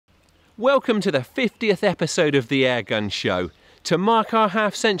Welcome to the 50th episode of the Airgun Show. To mark our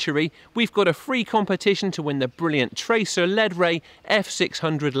half century, we've got a free competition to win the brilliant Tracer Ledray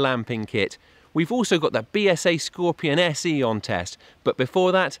F600 lamping kit. We've also got the BSA Scorpion SE on test, but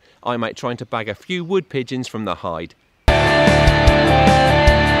before that, I might try to bag a few wood pigeons from the hide.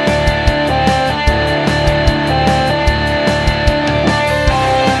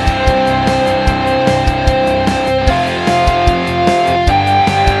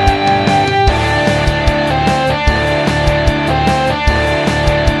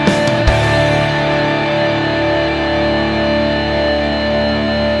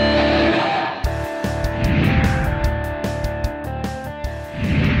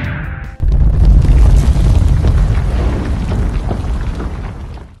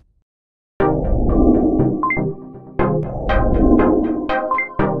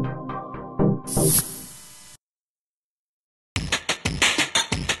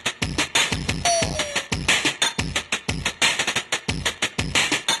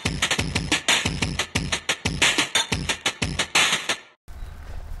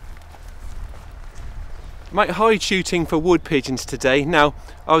 Might hide shooting for wood pigeons today. Now,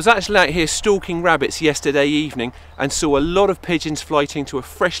 I was actually out here stalking rabbits yesterday evening and saw a lot of pigeons flighting to a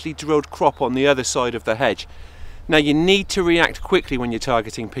freshly drilled crop on the other side of the hedge. Now, you need to react quickly when you're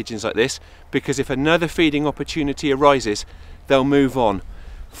targeting pigeons like this, because if another feeding opportunity arises, they'll move on.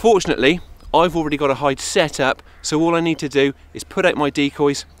 Fortunately, I've already got a hide set up, so all I need to do is put out my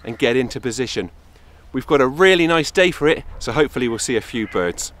decoys and get into position. We've got a really nice day for it, so hopefully we'll see a few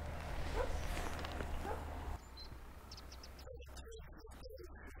birds.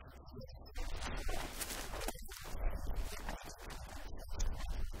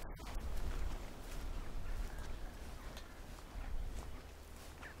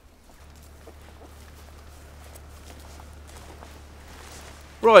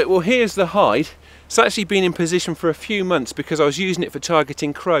 Right, well here's the hide. It's actually been in position for a few months because I was using it for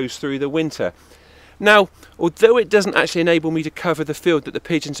targeting crows through the winter. Now, although it doesn't actually enable me to cover the field that the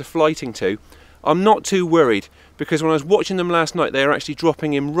pigeons are flighting to, I'm not too worried, because when I was watching them last night they were actually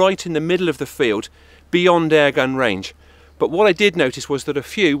dropping in right in the middle of the field, beyond airgun range. But what I did notice was that a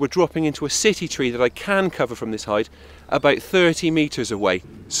few were dropping into a city tree that I can cover from this hide, about 30 metres away.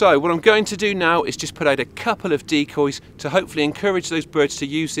 So what I'm going to do now is just put out a couple of decoys to hopefully encourage those birds to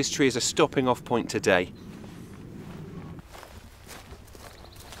use this tree as a stopping off point today.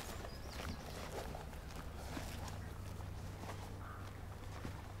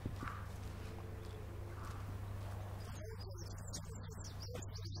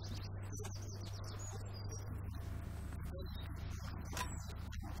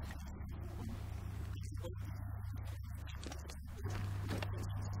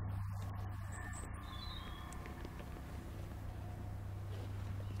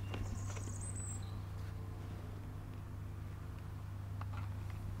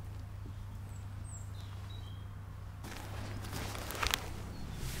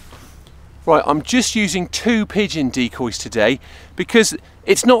 Right, I'm just using 2 pigeon decoys today because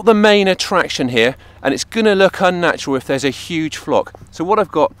it's not the main attraction here and it's going to look unnatural if there's a huge flock. So what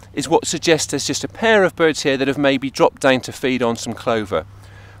I've got is what suggests there's just a pair of birds here that have maybe dropped down to feed on some clover.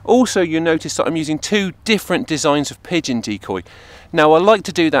 Also, you'll notice that I'm using 2 different designs of pigeon decoy. Now, I like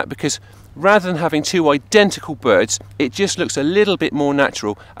to do that because rather than having 2 identical birds, it just looks a little bit more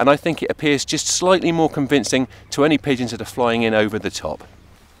natural, and I think it appears just slightly more convincing to any pigeons that are flying in over the top.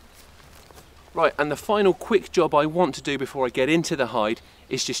 Right, and the final quick job I want to do before I get into the hide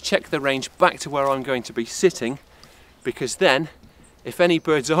is just check the range back to where I'm going to be sitting, because then, if any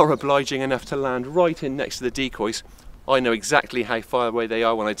birds are obliging enough to land right in next to the decoys, I know exactly how far away they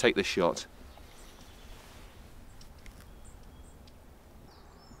are when I take the shot.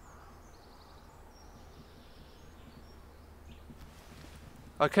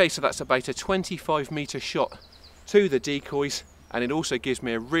 Okay, so that's about a 25-metre shot to the decoys, and it also gives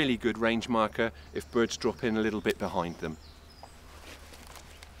me a really good range marker if birds drop in a little bit behind them.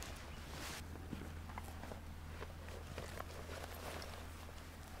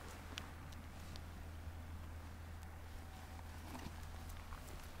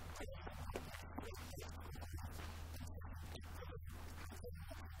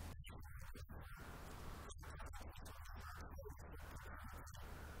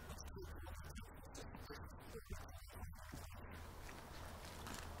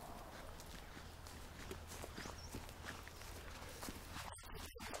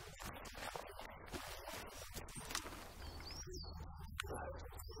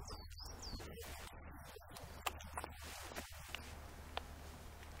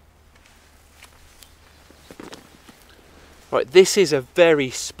 Right, this is a very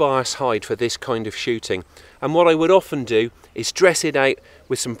sparse hide for this kind of shooting, and what I would often do is dress it out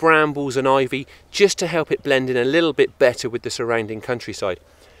with some brambles and ivy just to help it blend in a little bit better with the surrounding countryside.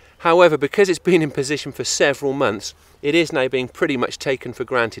 However, because it's been in position for several months, it is now being pretty much taken for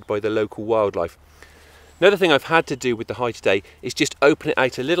granted by the local wildlife. Another thing I've had to do with the hide today is just open it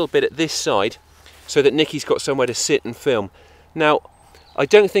out a little bit at this side so that Nikki's got somewhere to sit and film. Now, I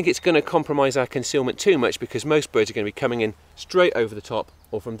don't think it's going to compromise our concealment too much because most birds are going to be coming in straight over the top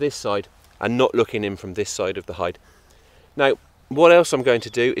or from this side and not looking in from this side of the hide. Now, what else I'm going to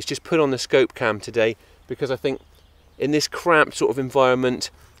do is just put on the scope cam today, because I think in this cramped sort of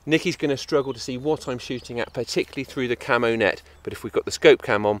environment, Nikki's going to struggle to see what I'm shooting at, particularly through the camo net, but if we've got the scope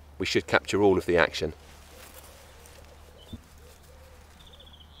cam on, we should capture all of the action.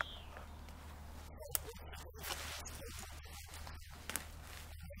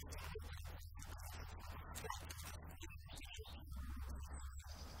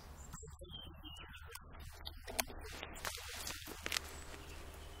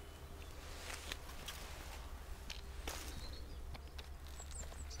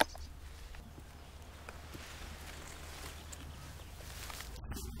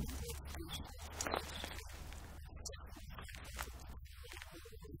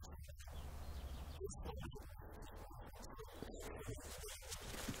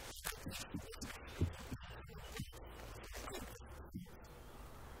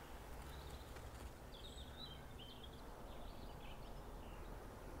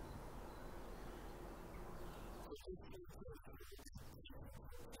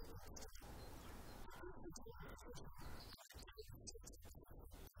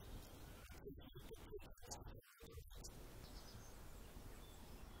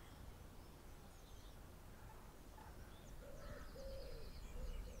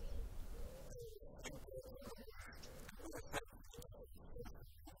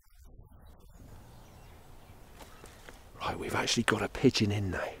 Right, we've actually got a pigeon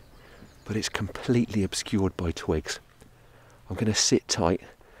in now, but it's completely obscured by twigs. I'm going to sit tight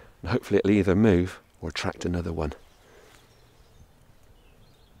and hopefully it'll either move or attract another one.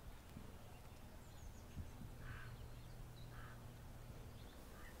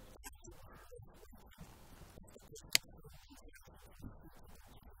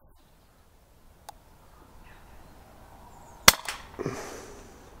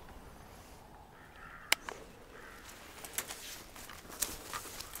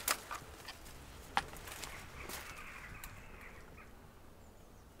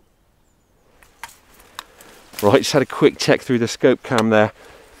 Right, just had a quick check through the scope cam there,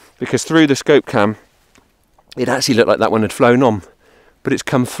 because through the scope cam it actually looked like that one had flown on, but it's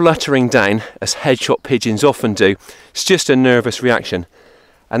come fluttering down as headshot pigeons often do. It's just a nervous reaction,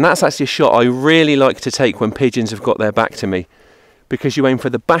 and that's actually a shot I really like to take when pigeons have got their back to me, because you aim for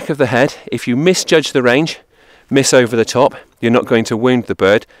the back of the head. If you misjudge the range, miss over the top, you're not going to wound the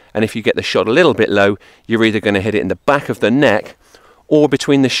bird, and if you get the shot a little bit low, you're either going to hit it in the back of the neck or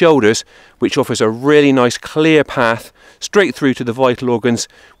between the shoulders, which offers a really nice clear path straight through to the vital organs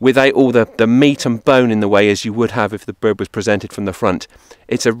without all the meat and bone in the way as you would have if the bird was presented from the front.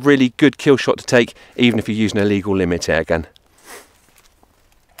 It's a really good kill shot to take, even if you're using a legal limit airgun.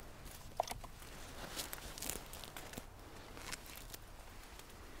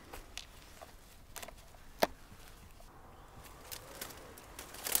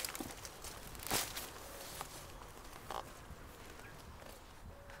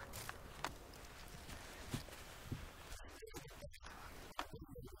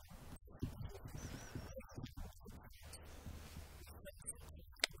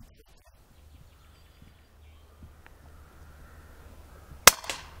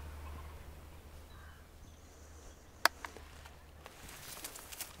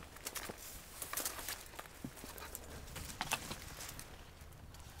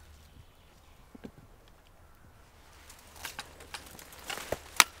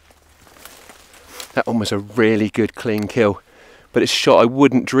 That one was a really good clean kill, but it's a shot I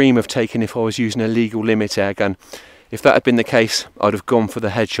wouldn't dream of taking if I was using a legal limit airgun. If that had been the case, I'd have gone for the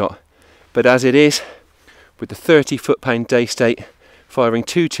headshot. But as it is, with the 30 foot-pound day state, firing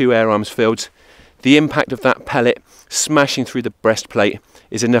two air arms fields, the impact of that pellet smashing through the breastplate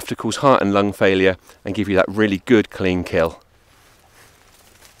is enough to cause heart and lung failure and give you that really good clean kill.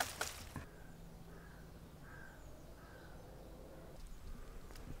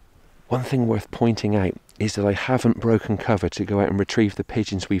 One thing worth pointing out is that I haven't broken cover to go out and retrieve the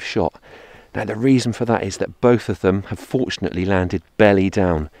pigeons we've shot. Now the reason for that is that both of them have fortunately landed belly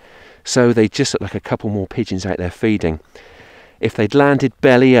down, so they just look like a couple more pigeons out there feeding. If they'd landed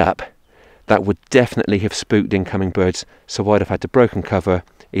belly up, that would definitely have spooked incoming birds, so I'd have had to broken cover,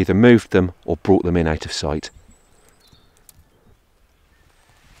 either moved them or brought them in out of sight.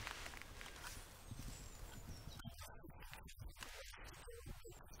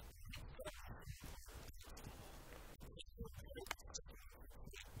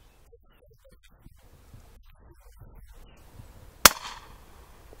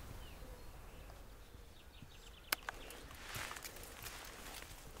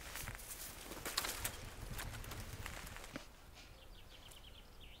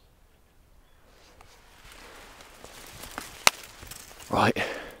 Right,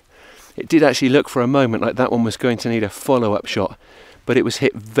 it did actually look for a moment like that one was going to need a follow-up shot, but it was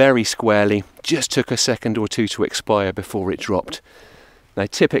hit very squarely, just took a second or two to expire before it dropped. Now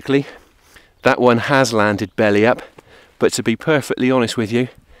typically, that one has landed belly up, but to be perfectly honest with you,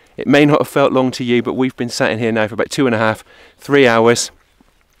 it may not have felt long to you, but we've been sat in here now for about 2.5, 3 hours.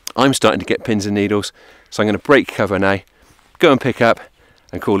 I'm starting to get pins and needles, so I'm going to break cover now, go and pick up,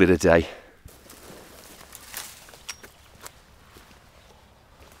 and call it a day.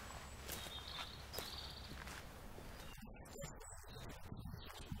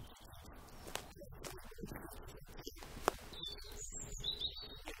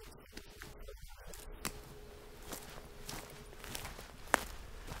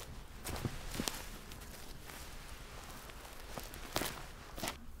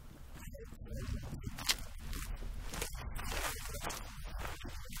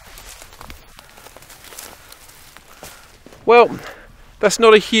 Well, that's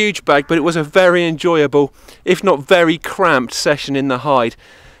not a huge bag, but it was a very enjoyable, if not very cramped session in the hide.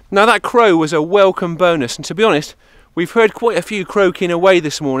 Now that crow was a welcome bonus, and to be honest, we've heard quite a few croaking away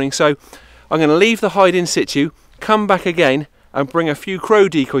this morning, so I'm going to leave the hide in situ, come back again and bring a few crow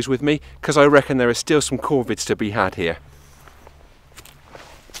decoys with me, because I reckon there are still some corvids to be had here.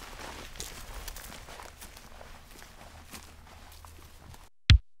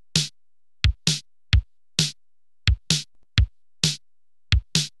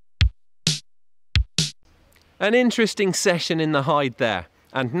 An interesting session in the hide there,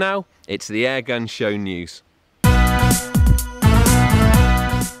 and now it's the Airgun Show news.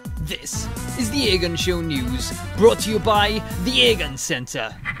 This is the Airgun Show news, brought to you by the Airgun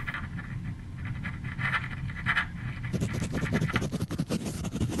Centre.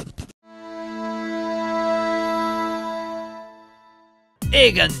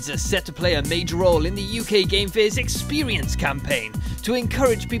 Airguns are set to play a major role in the UK Game Fair's Experience campaign to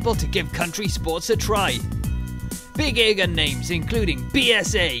encourage people to give country sports a try. Big Airgun names including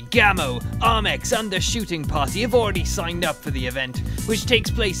BSA, Gamo, Armex and the Shooting Party have already signed up for the event, which takes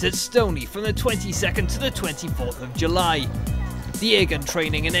place at Stoney from the 22nd to the 24th of July. The Airgun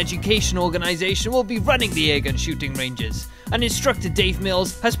Training and Education Organisation will be running the Airgun shooting ranges, and instructor Dave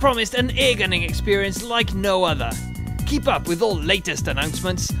Mills has promised an airgunning experience like no other. Keep up with all latest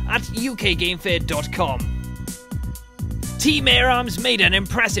announcements at ukgamefair.com. Team Air Arms made an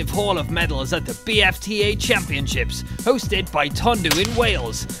impressive haul of medals at the BFTA Championships, hosted by Tondo in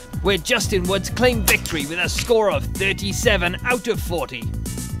Wales, where Justin Woods claimed victory with a score of 37 out of 40.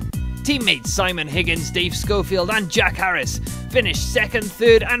 Teammates Simon Higgins, Dave Schofield and Jack Harris finished 2nd,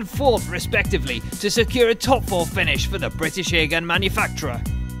 3rd and 4th respectively to secure a top 4 finish for the British airgun manufacturer.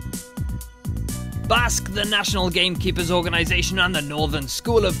 BASC, the National Gamekeepers Organisation and the Northern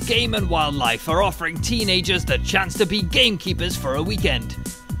School of Game and Wildlife are offering teenagers the chance to be gamekeepers for a weekend.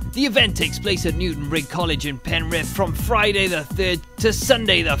 The event takes place at Newton Rig College in Penrith from Friday the 3rd to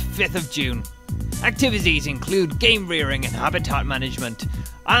Sunday the 5th of June. Activities include game rearing and habitat management,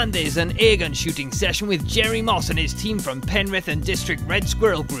 and there's an airgun shooting session with Jerry Moss and his team from Penrith and District Red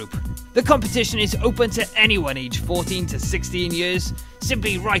Squirrel Group. The competition is open to anyone aged 14 to 16 years.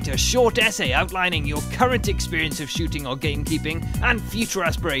 Simply write a short essay outlining your current experience of shooting or gamekeeping and future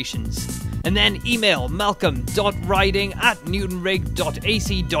aspirations, and then email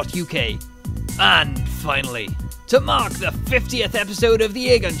malcolm.riding@newtonrig.ac.uk. And finally, to mark the 50th episode of the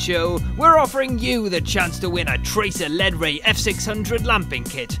Airgun Show, we're offering you the chance to win a Tracer Ledray F600 lamping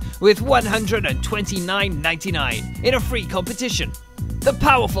kit with $129.99 in a free competition. The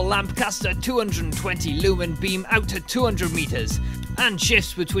powerful lamp casts a 220 lumen beam out to 200 meters and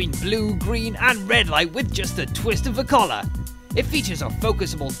shifts between blue, green and red light with just a twist of a collar. It features a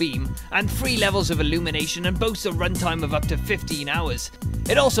focusable beam and 3 levels of illumination and boasts a runtime of up to 15 hours.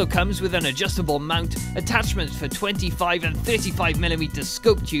 It also comes with an adjustable mount, attachments for 25 and 35mm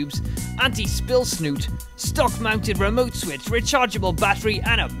scope tubes, anti-spill snoot, stock mounted remote switch, rechargeable battery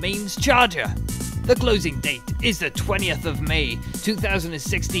and a mains charger. The closing date is the 20th of May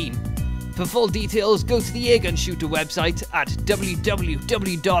 2016. For full details, go to the Airgun Shooter website at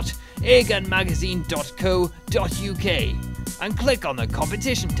www.airgun.co.uk. airgunmagazine.co.uk and click on the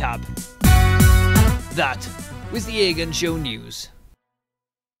competition tab. That was the Airgun Show news.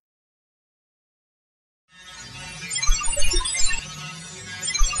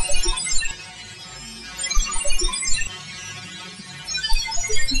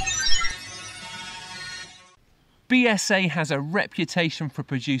 BSA has a reputation for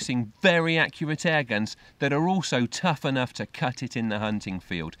producing very accurate airguns that are also tough enough to cut it in the hunting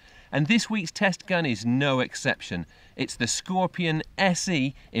field. And this week's test gun is no exception. It's the Scorpion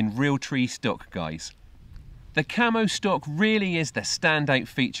SE in Realtree stock guise. The camo stock really is the standout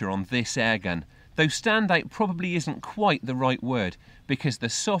feature on this airgun, though standout probably isn't quite the right word, because the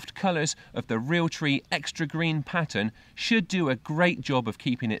soft colours of the Realtree Xtra green pattern should do a great job of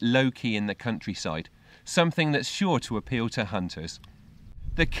keeping it low-key in the countryside, something that's sure to appeal to hunters.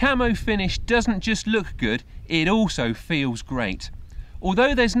 The camo finish doesn't just look good, it also feels great.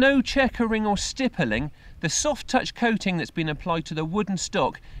 Although there's no checkering or stippling, the soft touch coating that's been applied to the wooden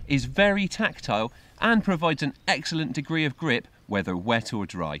stock is very tactile and provides an excellent degree of grip, whether wet or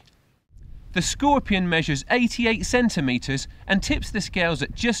dry. The Scorpion measures 88 centimetres and tips the scales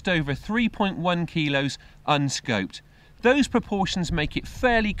at just over 3.1 kilos unscoped. Those proportions make it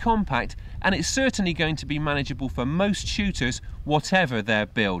fairly compact, and it's certainly going to be manageable for most shooters, whatever their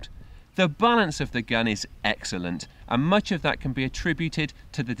build. The balance of the gun is excellent, and much of that can be attributed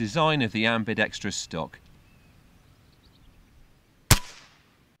to the design of the Ambid Extra stock.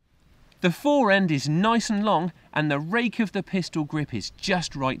 The fore end is nice and long, and the rake of the pistol grip is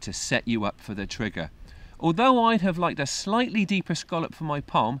just right to set you up for the trigger. Although I'd have liked a slightly deeper scallop for my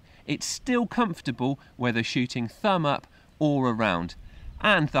palm, it's still comfortable whether shooting thumb up or around.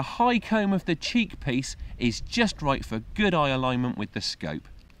 And the high comb of the cheek piece is just right for good eye alignment with the scope.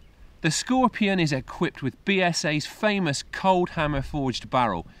 The Scorpion is equipped with BSA's famous cold hammer forged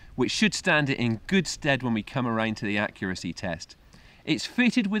barrel, which should stand it in good stead when we come around to the accuracy test. It's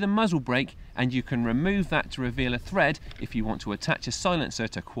fitted with a muzzle brake, and you can remove that to reveal a thread if you want to attach a silencer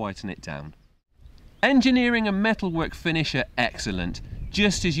to quieten it down. Engineering and metalwork finish are excellent,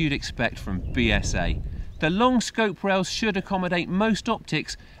 just as you'd expect from BSA. The long scope rails should accommodate most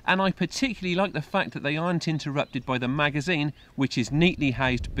optics, and I particularly like the fact that they aren't interrupted by the magazine, which is neatly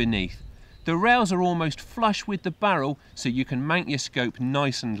housed beneath. The rails are almost flush with the barrel, so you can mount your scope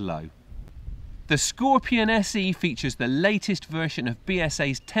nice and low. The Scorpion SE features the latest version of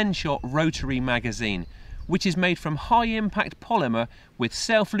BSA's 10-shot rotary magazine, which is made from high-impact polymer with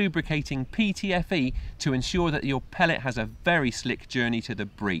self-lubricating PTFE to ensure that your pellet has a very slick journey to the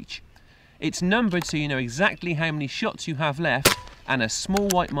breech. It's numbered so you know exactly how many shots you have left, and a small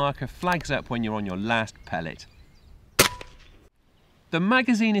white marker flags up when you're on your last pellet. The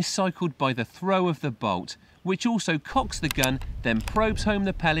magazine is cycled by the throw of the bolt, which also cocks the gun, then probes home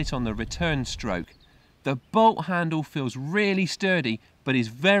the pellet on the return stroke. The bolt handle feels really sturdy, but is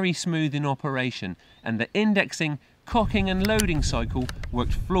very smooth in operation, and the indexing, cocking and loading cycle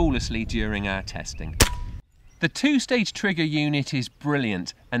worked flawlessly during our testing. The two-stage trigger unit is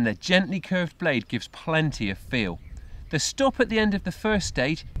brilliant, and the gently curved blade gives plenty of feel. The stop at the end of the first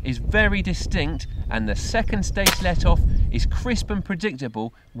stage is very distinct, and the second stage let-off is crisp and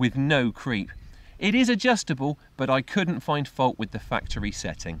predictable with no creep. It is adjustable, but I couldn't find fault with the factory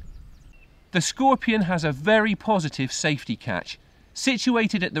setting. The Scorpion has a very positive safety catch.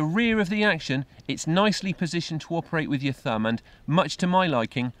 Situated at the rear of the action, it's nicely positioned to operate with your thumb and, much to my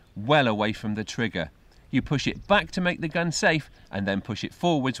liking, well away from the trigger. You push it back to make the gun safe, and then push it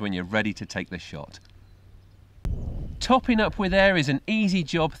forwards when you're ready to take the shot. Topping up with air is an easy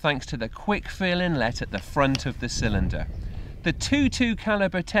job thanks to the quick fill inlet at the front of the cylinder. The .22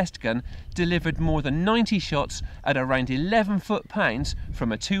 caliber test gun delivered more than 90 shots at around 11 foot-pounds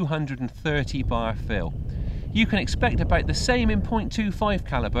from a 230 bar fill. You can expect about the same in .25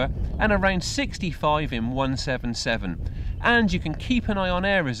 caliber and around 65 in 177, and you can keep an eye on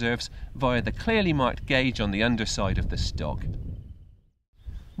air reserves via the clearly marked gauge on the underside of the stock.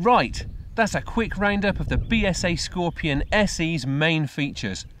 Right, that's a quick roundup of the BSA Scorpion SE's main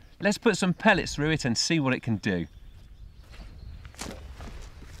features. Let's put some pellets through it and see what it can do.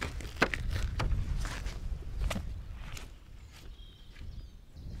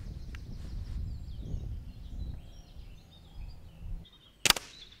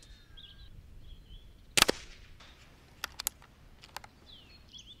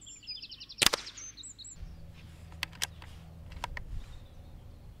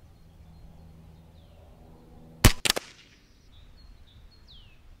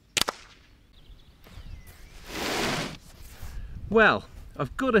 Well,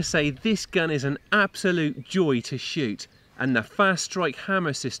 I've got to say this gun is an absolute joy to shoot, and the fast strike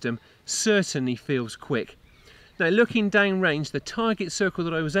hammer system certainly feels quick. Now looking down range, the target circle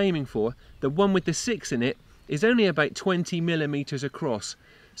that I was aiming for, the one with the 6 in it, is only about 20mm across.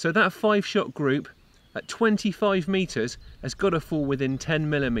 So that 5-shot group at 25 metres has got to fall within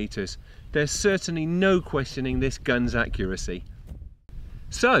 10mm. There's certainly no questioning this gun's accuracy.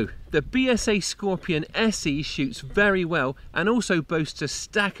 So, the BSA Scorpion SE shoots very well and also boasts a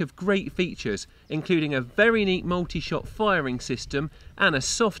stack of great features, including a very neat multi-shot firing system and a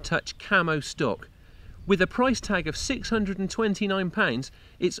soft touch camo stock. With a price tag of £629,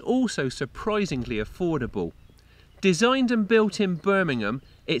 it's also surprisingly affordable. Designed and built in Birmingham,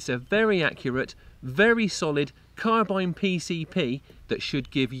 it's a very accurate, very solid carbine PCP that should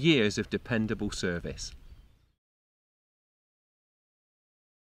give years of dependable service.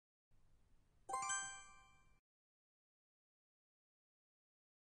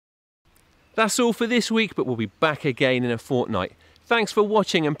 That's all for this week, but we'll be back again in a fortnight. Thanks for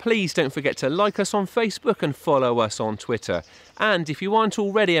watching, and please don't forget to like us on Facebook and follow us on Twitter. And if you aren't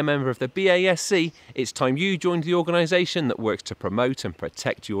already a member of the BASC, it's time you joined the organisation that works to promote and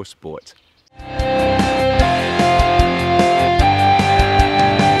protect your sport.